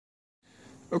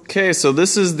Okay, so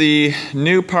this is the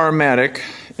new Powermatic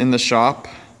in the shop.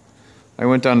 I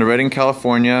went down to Redding,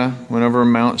 California, went over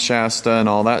Mount Shasta and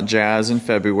all that jazz in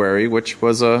February, which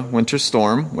was a winter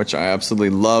storm, which I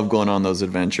absolutely love going on those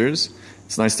adventures.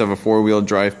 It's nice to have a four-wheel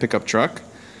drive pickup truck.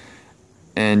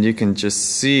 And you can just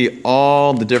see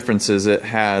all the differences it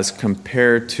has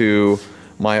compared to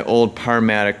my old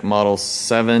Powermatic model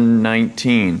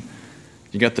 719.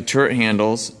 You got the turret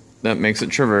handles that makes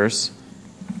it traverse.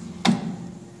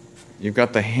 You've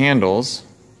got the handles,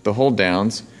 the hold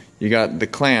downs. You got the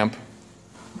clamp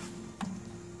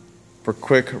for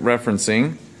quick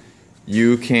referencing.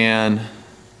 You can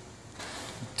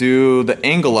do the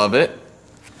angle of it,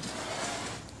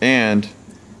 and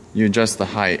you adjust the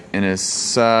height, and it's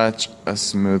such a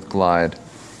smooth glide.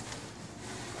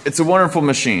 It's a wonderful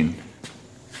machine.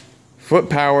 Foot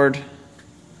powered,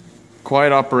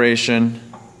 quiet operation.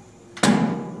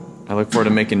 I look forward to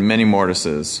making many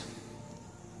mortises.